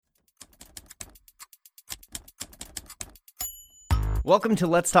Welcome to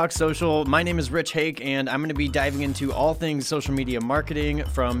Let's Talk Social. My name is Rich Hake, and I'm going to be diving into all things social media marketing,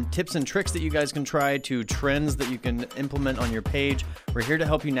 from tips and tricks that you guys can try to trends that you can implement on your page. We're here to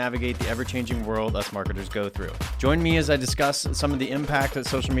help you navigate the ever-changing world us marketers go through. Join me as I discuss some of the impact that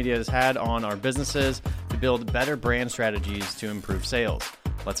social media has had on our businesses to build better brand strategies to improve sales.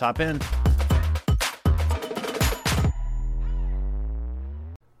 Let's hop in.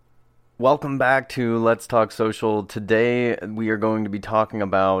 Welcome back to Let's Talk Social. Today we are going to be talking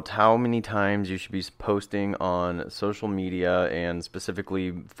about how many times you should be posting on social media, and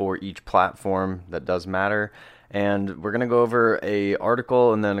specifically for each platform that does matter. And we're going to go over an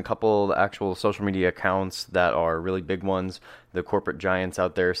article and then a couple actual social media accounts that are really big ones, the corporate giants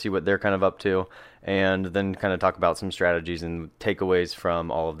out there, see what they're kind of up to, and then kind of talk about some strategies and takeaways from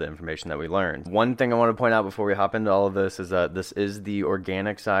all of the information that we learned. One thing I want to point out before we hop into all of this is that this is the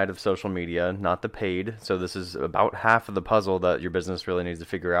organic side of social media, not the paid. So this is about half of the puzzle that your business really needs to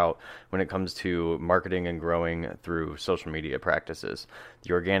figure out when it comes to marketing and growing through social media practices.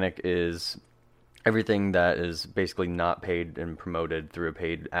 The organic is everything that is basically not paid and promoted through a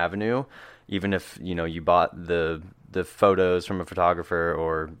paid avenue. Even if, you bought the photos from a photographer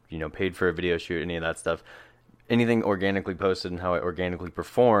or, paid for a video shoot, any of that stuff, anything organically posted and how it organically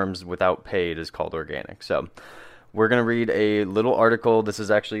performs without paid is called organic. So we're going to read a little article. This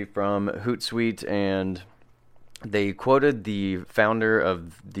is actually from Hootsuite, and they quoted the founder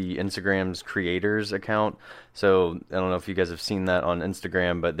of the Instagram's creators account. So I don't know if you guys have seen that on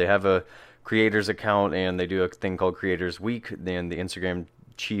Instagram, but they have a creators account and they do a thing called Creators Week. Then the Instagram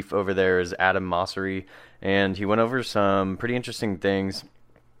chief over there is Adam Mosseri, and he went over some pretty interesting things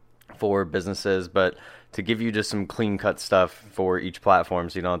for businesses, but to give you just some clean cut stuff for each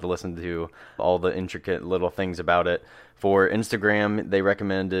platform so you don't have to listen to all the intricate little things about it. For Instagram, they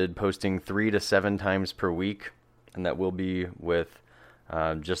recommended posting 3 to 7 times per week, and that will be with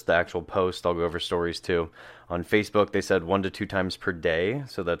just the actual post. I'll go over stories too. On Facebook, they said 1 to 2 times per day,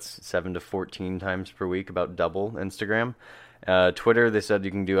 so that's 7 to 14 times per week, about double Instagram. Twitter, they said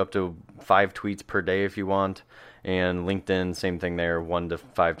you can do up to 5 tweets per day if you want, and LinkedIn, same thing there, 1 to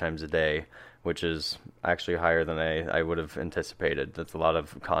 5 times a day, which is actually higher than I would have anticipated. That's a lot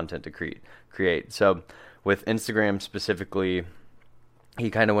of content to create. So with Instagram specifically, he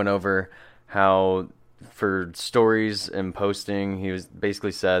kind of went over how for stories and posting, he was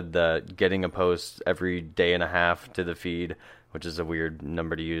basically said that getting a post every day and a half to the feed, which is a weird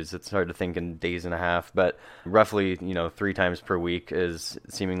number to use. It's hard to think in days and a half, but roughly, 3 times per week is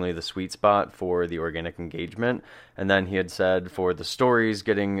seemingly the sweet spot for the organic engagement. And then he had said for the stories,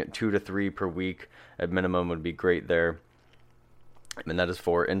 getting 2 to 3 per week at minimum would be great there. And that is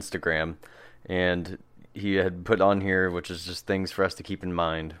for Instagram. And he had put on here, which is just things for us to keep in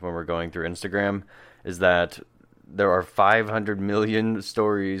mind when we're going through Instagram, is that there are 500 million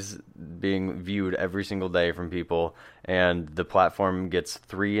stories being viewed every single day from people, and the platform gets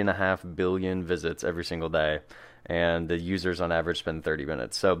 3.5 billion visits every single day, and the users on average spend 30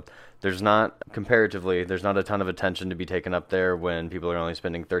 minutes. So there's not a ton of attention to be taken up there when people are only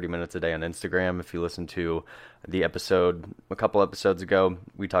spending 30 minutes a day on Instagram. If you listen to the episode a couple episodes ago,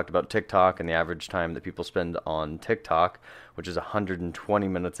 we talked about TikTok and the average time that people spend on TikTok, which is 120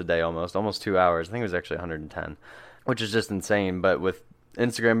 minutes a day, almost 2 hours. I think it was actually 110, which is just insane. But with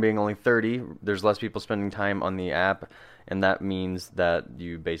Instagram being only 30, there's less people spending time on the app, and that means that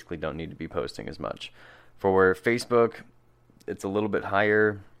you basically don't need to be posting as much. For Facebook, it's a little bit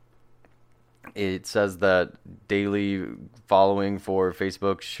higher. It says that daily following for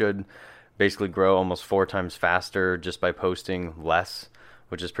Facebook should basically grow almost 4 times faster just by posting less,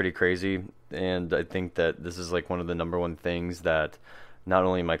 which is pretty crazy. And I think that this is like one of the number one things that not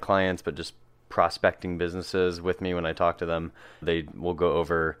only my clients, but just prospecting businesses with me when I talk to them, they will go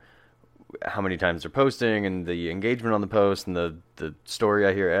over how many times they're posting and the engagement on the post. And the story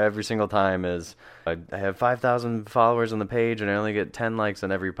I hear every single time is, I have 5,000 followers on the page and I only get 10 likes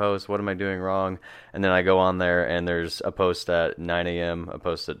on every post. What am I doing wrong? And then I go on there and there's a post at 9 a.m., a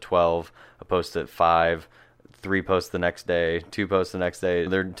post at 12, a post at 5, 3 posts the next day, 2 posts the next day.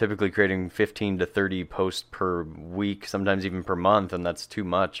 They're typically creating 15 to 30 posts per week, sometimes even per month, and that's too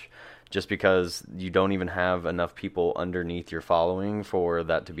much, just because you don't even have enough people underneath your following for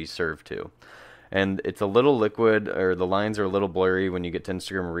that to be served to. And it's a little liquid, or the lines are a little blurry when you get to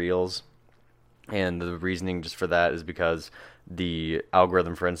Instagram Reels. And the reasoning just for that is because the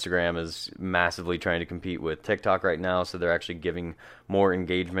algorithm for Instagram is massively trying to compete with TikTok right now, so they're actually giving more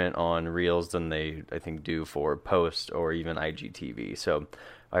engagement on Reels than they, I think, do for Post or even IGTV. So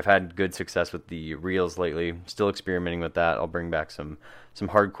I've had good success with the Reels lately, still experimenting with that. I'll bring back some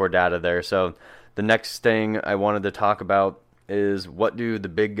hardcore data there. So the next thing I wanted to talk about is what do the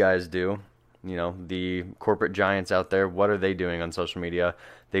big guys do? You know, the corporate giants out there, what are they doing on social media?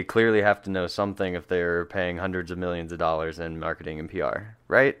 They clearly have to know something if they're paying hundreds of millions of dollars in marketing and PR,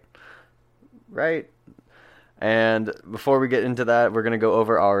 right? Right? And before we get into that, we're going to go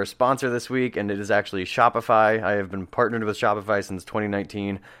over our sponsor this week, and it is actually Shopify. I have been partnered with Shopify since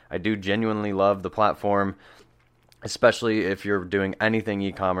 2019. I do genuinely love the platform, especially if you're doing anything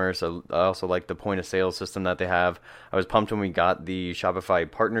e-commerce. I also like the point of sale system that they have. I was pumped when we got the Shopify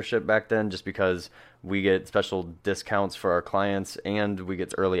partnership back then, just because we get special discounts for our clients and we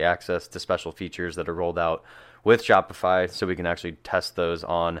get early access to special features that are rolled out with Shopify, so we can actually test those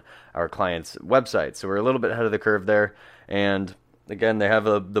on our clients' websites. So we're a little bit ahead of the curve there. And again, they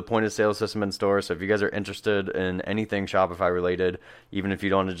have the point of sale system in store. So if you guys are interested in anything Shopify related, even if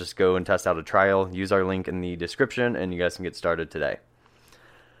you don't want to just go and test out a trial, use our link in the description and you guys can get started today.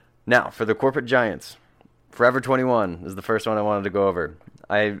 Now, for the corporate giants, Forever 21 is the first one I wanted to go over.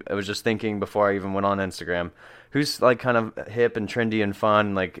 I was just thinking before I even went on Instagram, who's like kind of hip and trendy and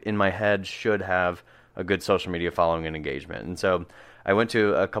fun, like in my head should have a good social media following and engagement. And so I went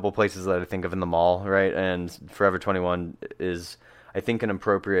to a couple places that I think of in the mall, right? And Forever 21 is, I think, an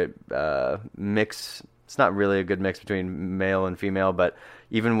appropriate mix. It's not really a good mix between male and female, but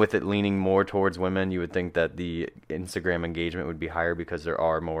even with it leaning more towards women, you would think that the Instagram engagement would be higher because there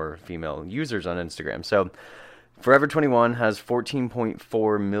are more female users on Instagram. So Forever 21 has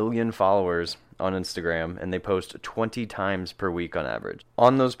 14.4 million followers on Instagram, and they post 20 times per week on average.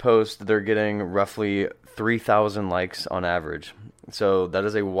 On those posts, they're getting roughly 3,000 likes on average. So that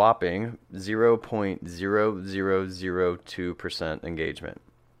is a whopping 0.0002% engagement.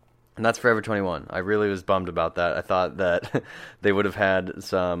 And that's Forever 21. I really was bummed about that. I thought that they would have had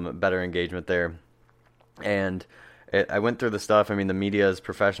some better engagement there. And I went through the stuff. I mean, the media is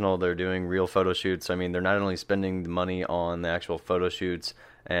professional. They're doing real photo shoots. I mean, they're not only spending the money on the actual photo shoots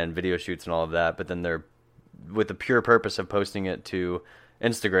and video shoots and all of that, but then they're with the pure purpose of posting it to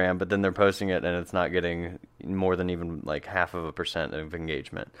Instagram, but then they're posting it and it's not getting more than even like 0.5% of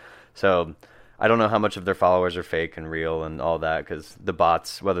engagement. So I don't know how much of their followers are fake and real and all that, because the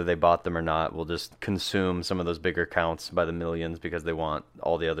bots, whether they bought them or not, will just consume some of those bigger accounts by the millions because they want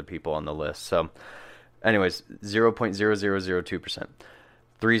all the other people on the list. So anyways, 0.0002%.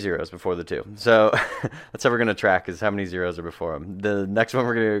 3 zeros before the 2. So that's how we're going to track, is how many zeros are before them. The next one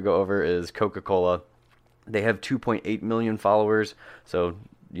we're going to go over is Coca-Cola. They have 2.8 million followers, so,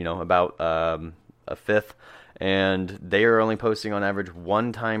 you know, about a fifth. And they are only posting on average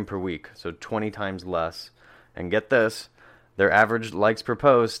 1 time per week, so 20 times less. And get this, their average likes per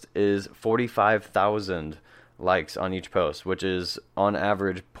post is 45,000 likes on each post, which is on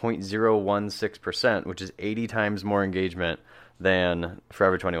average 0.016%, which is 80 times more engagement than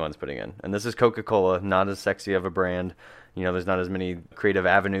Forever 21's putting in. And this is Coca-Cola, not as sexy of a brand. You know, there's not as many creative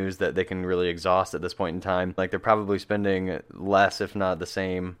avenues that they can really exhaust at this point in time. Like, they're probably spending less, if not the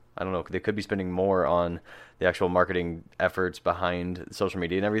same. I don't know, they could be spending more on the actual marketing efforts behind social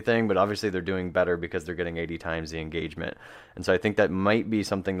media and everything, but obviously they're doing better because they're getting 80 times the engagement. And so I think that might be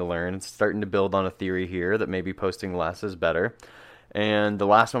something to learn. It's starting to build on a theory here that maybe posting less is better. And the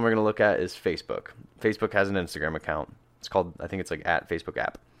last one we're going to look at is Facebook. Facebook has an Instagram account. It's called, I think it's like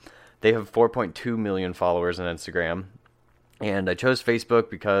 @Facebook_app. They have 4.2 million followers on Instagram. And I chose Facebook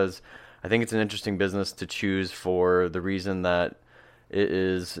because I think it's an interesting business to choose for the reason that it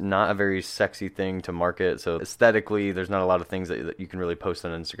is not a very sexy thing to market. So aesthetically, there's not a lot of things that you can really post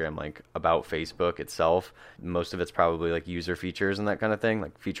on Instagram, like about Facebook itself. Most of it's probably like user features and that kind of thing,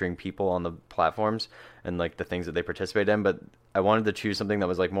 like featuring people on the platforms and like the things that they participate in. But I wanted to choose something that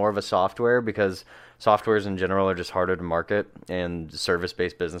was like more of a software, because softwares in general are just harder to market and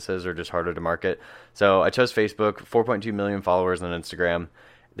service-based businesses are just harder to market. So I chose Facebook, 4.2 million followers on Instagram.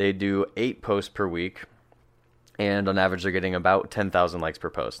 They do 8 posts per week. And on average, they're getting about 10,000 likes per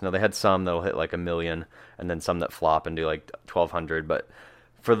post. Now, they had some that'll hit like 1 million, and then some that flop and do like 1,200. But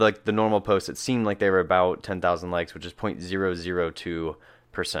for like the normal posts, it seemed like they were about 10,000 likes, which is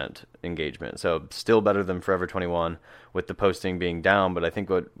 0.002% engagement. So still better than Forever 21 with the posting being down. But I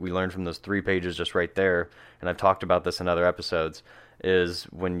think what we learned from those 3 pages just right there, and I've talked about this in other episodes, is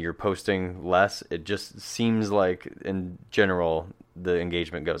when you're posting less, it just seems like in general the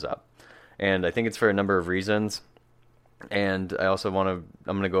engagement goes up. And I think it's for a number of reasons. And I also I'm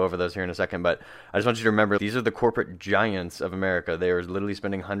going to go over those here in a second, but I just want you to remember, these are the corporate giants of America. They are literally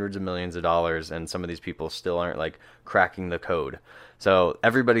spending hundreds of millions of dollars, and some of these people still aren't like cracking the code. So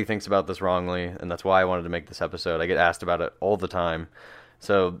everybody thinks about this wrongly, and that's why I wanted to make this episode. I get asked about it all the time.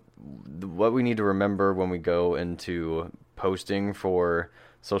 So what we need to remember when we go into posting for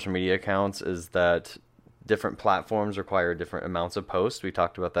social media accounts is that different platforms require different amounts of posts. We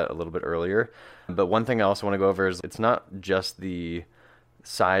talked about that a little bit earlier. But one thing I also want to go over is it's not just the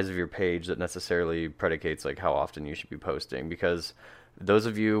size of your page that necessarily predicates like how often you should be posting, because those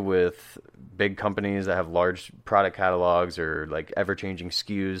of you with big companies that have large product catalogs or like ever-changing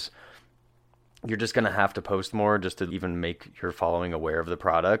SKUs, you're just going to have to post more just to even make your following aware of the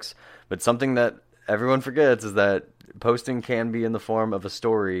products. But something that everyone forgets is that posting can be in the form of a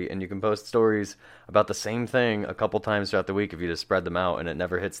story, and you can post stories about the same thing a couple times throughout the week if you just spread them out, and it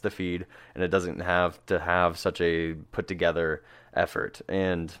never hits the feed, and it doesn't have to have such a put together effort.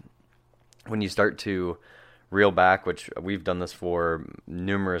 And when you start to reel back, which we've done this for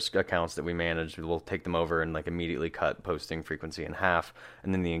numerous accounts that we manage, we'll take them over and like immediately cut posting frequency in half,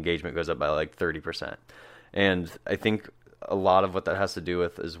 and then the engagement goes up by like 30%. And I think a lot of what that has to do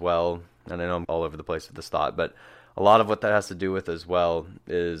with as well, and I know I'm all over the place with this thought, but a lot of what that has to do with as well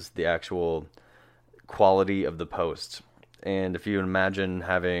is the actual quality of the post. And if you imagine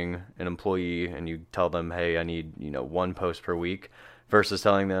having an employee and you tell them, hey, I need, one post per week, versus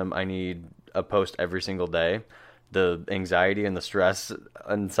telling them I need a post every single day, the anxiety and the stress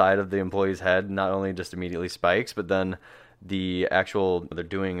inside of the employee's head not only just immediately spikes, but then the actual, they're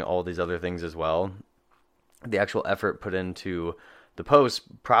doing all these other things as well. The actual effort put into the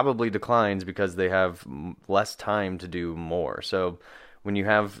post probably declines because they have less time to do more. So when you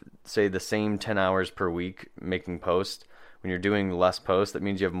have, say, the same 10 hours per week making posts, when you're doing less posts, that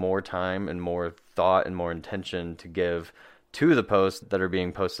means you have more time and more thought and more intention to give to the posts that are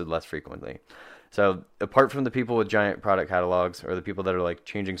being posted less frequently. So apart from the people with giant product catalogs or the people that are like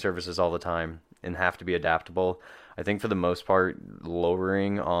changing services all the time and have to be adaptable, I think for the most part,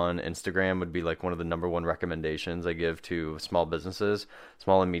 lowering on Instagram would be like one of the number one recommendations I give to small businesses,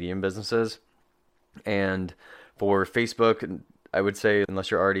 small and medium businesses. And for Facebook, I would say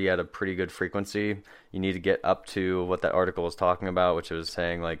unless you're already at a pretty good frequency, you need to get up to what that article was talking about, which was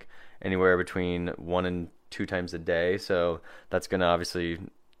saying like anywhere between 1 and 2 times a day. So that's going to obviously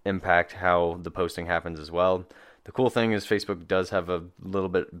impact how the posting happens as well. The cool thing is Facebook does have a little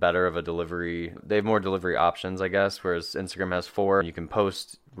bit better of a delivery. They have more delivery options, I guess, whereas Instagram has 4. You can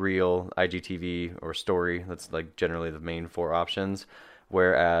post Reel, IGTV, or Story. That's like generally the main 4 options.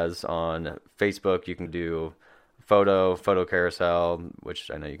 Whereas on Facebook, you can do photo carousel,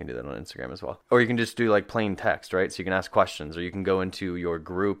 which I know you can do that on Instagram as well. Or you can just do like plain text, right? So you can ask questions, or you can go into your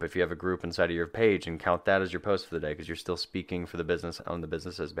group if you have a group inside of your page and count that as your post for the day because you're still speaking for the business on the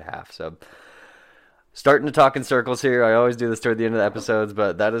business's behalf. So starting to talk in circles here. I always do this toward the end of the episodes,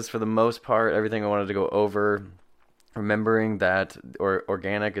 but that is for the most part everything I wanted to go over. Remembering that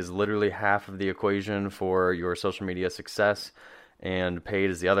organic is literally half of the equation for your social media success, and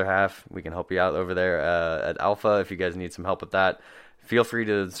paid is the other half. We can help you out over there at Alpha if you guys need some help with that. Feel free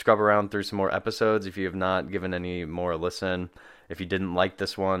to scrub around through some more episodes if you have not given any more a listen. If you didn't like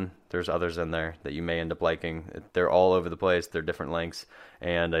this one, there's others in there that you may end up liking. They're all over the place. They're different lengths.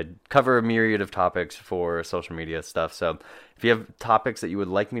 And I cover a myriad of topics for social media stuff. So if you have topics that you would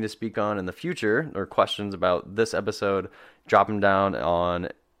like me to speak on in the future or questions about this episode, drop them down on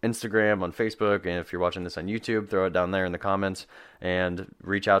Instagram, on Facebook, and if you're watching this on YouTube, throw it down there in the comments and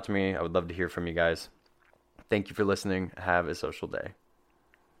reach out to me. I would love to hear from you guys. Thank you for listening. Have a social day.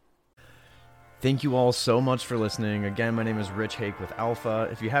 Thank you all so much for listening. Again, my name is Rich Hake with Alpha.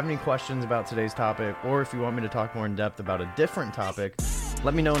 If you have any questions about today's topic, or if you want me to talk more in depth about a different topic,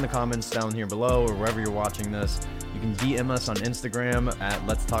 let me know in the comments down here below or wherever you're watching this. You can DM us on Instagram at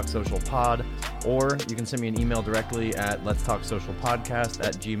Let's Talk Social Pod, or you can send me an email directly at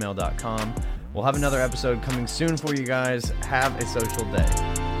letstalksocialpodcast@gmail.com. We'll have another episode coming soon for you guys. Have a social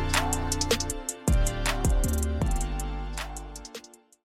day.